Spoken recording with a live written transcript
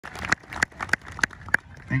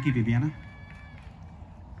Thank you, Viviana.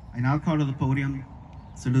 I now call to the podium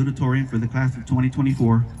Salutatorian for the class of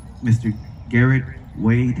 2024, Mr. Garrett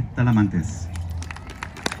Wade Talamantes.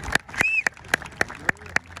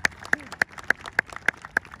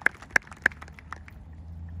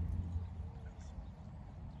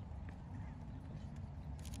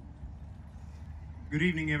 Good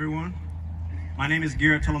evening, everyone. My name is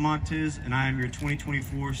Garrett Talamantes, and I am your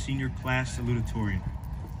 2024 Senior Class Salutatorian.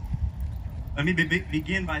 Let me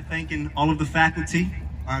begin by thanking all of the faculty,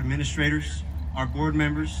 our administrators, our board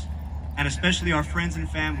members, and especially our friends and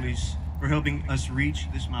families for helping us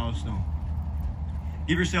reach this milestone.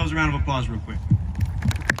 Give yourselves a round of applause real quick.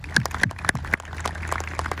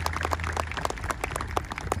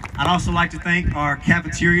 I'd also like to thank our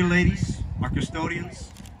cafeteria ladies, our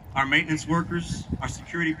custodians, our maintenance workers, our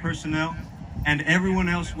security personnel, and everyone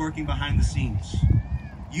else working behind the scenes.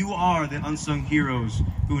 You are the unsung heroes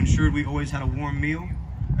who ensured we always had a warm meal,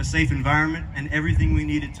 a safe environment, and everything we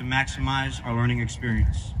needed to maximize our learning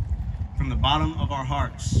experience. From the bottom of our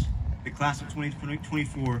hearts, the class of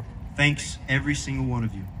 2024 thanks every single one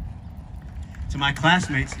of you. To my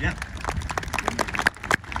classmates,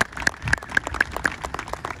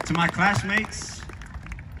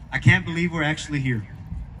 I can't believe we're actually here.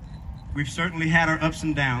 We've certainly had our ups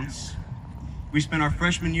and downs. We spent our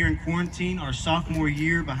freshman year in quarantine, our sophomore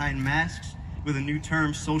year behind masks with a new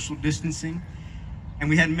term, social distancing, and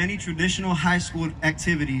we had many traditional high school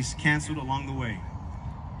activities canceled along the way.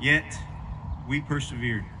 Yet, we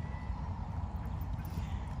persevered.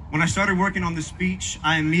 When I started working on this speech,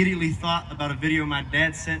 I immediately thought about a video my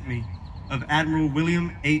dad sent me of Admiral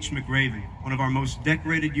William H. McRaven, one of our most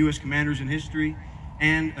decorated U.S. commanders in history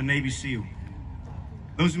and a Navy SEAL.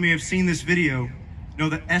 Those who may have seen this video know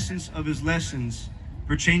the essence of his lessons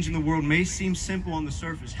for changing the world may seem simple on the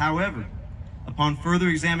surface. However, upon further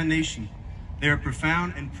examination, they are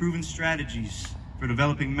profound and proven strategies for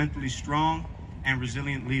developing mentally strong and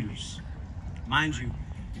resilient leaders. Mind you,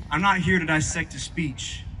 I'm not here to dissect his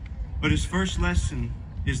speech, but his first lesson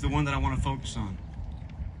is the one that I want to focus on.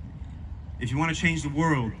 If you want to change the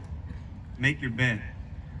world, make your bed.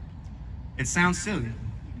 It sounds silly,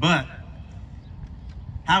 but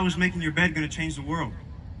how is making your bed going to change the world?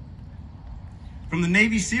 From the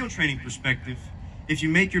Navy SEAL training perspective, if you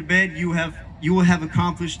make your bed, you will have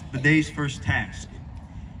accomplished the day's first task.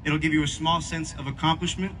 It'll give you a small sense of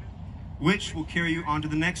accomplishment, which will carry you on to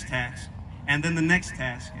the next task, and then the next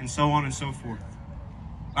task, and so on and so forth.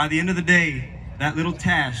 By the end of the day, that little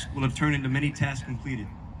task will have turned into many tasks completed.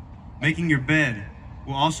 Making your bed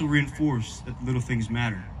will also reinforce that the little things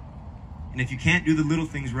matter. And if you can't do the little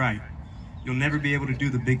things right, you'll never be able to do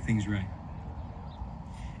the big things right.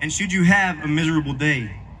 And should you have a miserable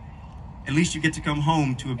day, at least you get to come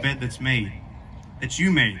home to a bed that's made, that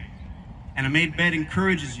you made. And a made bed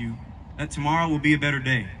encourages you that tomorrow will be a better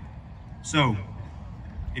day. So,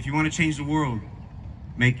 if you want to change the world,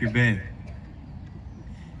 make your bed.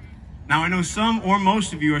 Now, I know some or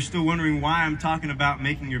most of you are still wondering why I'm talking about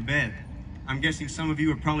making your bed. I'm guessing some of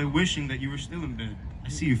you are probably wishing that you were still in bed. I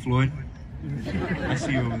see you, Floyd. I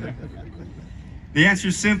see you over there. The answer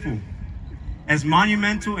is simple. As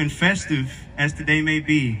monumental and festive as today may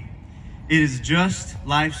be, it is just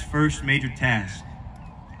life's first major task.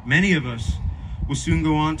 Many of us will soon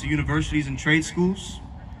go on to universities and trade schools.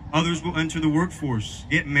 Others will enter the workforce,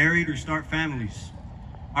 get married, or start families.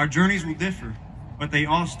 Our journeys will differ, but they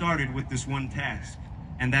all started with this one task,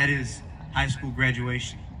 and that is high school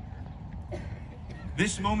graduation.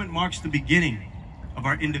 This moment marks the beginning of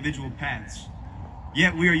our individual paths.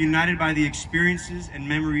 Yet we are united by the experiences and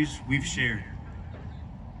memories we've shared.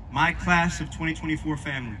 My class of 2024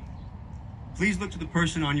 family, please look to the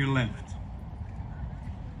person on your left.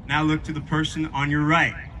 Now look to the person on your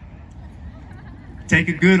right. Take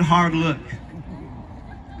a good hard look.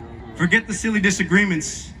 Forget the silly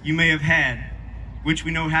disagreements you may have had, which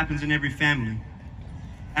we know happens in every family.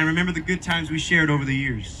 And remember the good times we shared over the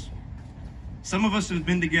years. Some of us have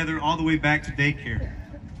been together all the way back to daycare,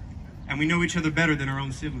 and we know each other better than our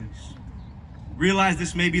own siblings. Realize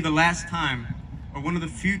this may be the last time, or one of the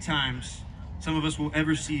few times, some of us will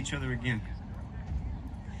ever see each other again.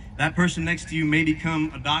 That person next to you may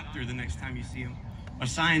become a doctor the next time you see him, a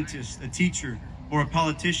scientist, a teacher, or a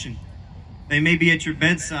politician. They may be at your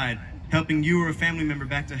bedside, helping you or a family member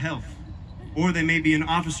back to health. Or they may be an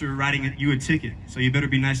officer writing you a ticket, so you better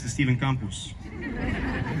be nice to Stephen Campos.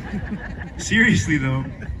 Seriously though,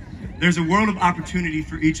 there's a world of opportunity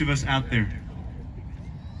for each of us out there.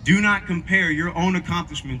 Do not compare your own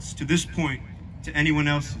accomplishments to this point to anyone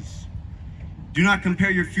else's. Do not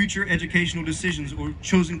compare your future educational decisions or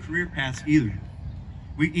chosen career paths either.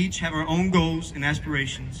 We each have our own goals and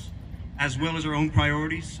aspirations, as well as our own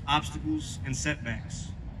priorities, obstacles, and setbacks.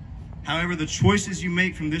 However, the choices you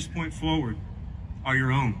make from this point forward are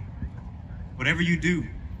your own. Whatever you do,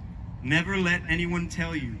 never let anyone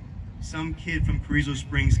tell you some kid from Carrizo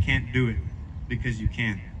Springs can't do it, because you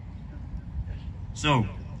can. So,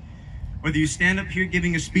 whether you stand up here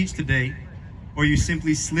giving a speech today, or you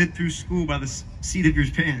simply slid through school by the seat of your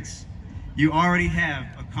pants, you already have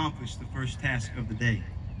accomplished the first task of the day.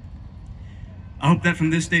 I hope that from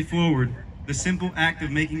this day forward, the simple act of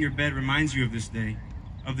making your bed reminds you of this day,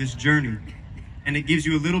 of this journey, and it gives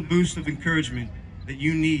you a little boost of encouragement that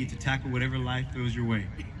you need to tackle whatever life throws your way.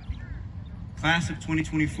 Class of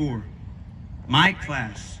 2024, my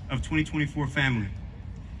class of 2024 family,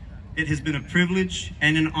 it has been a privilege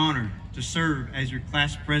and an honor to serve as your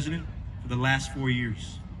class president for the last 4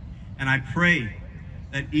 years. And I pray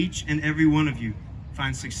that each and every one of you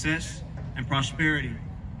find success and prosperity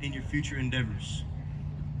in your future endeavors.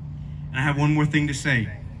 And I have one more thing to say.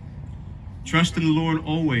 Trust in the Lord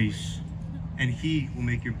always, and He will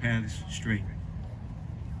make your paths straight.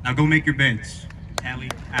 Now go make your beds. Tally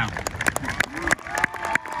out.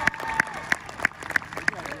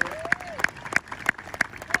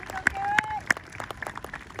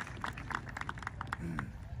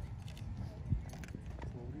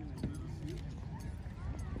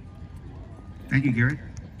 Thank you, Garrett.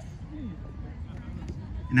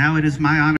 Now it is my honor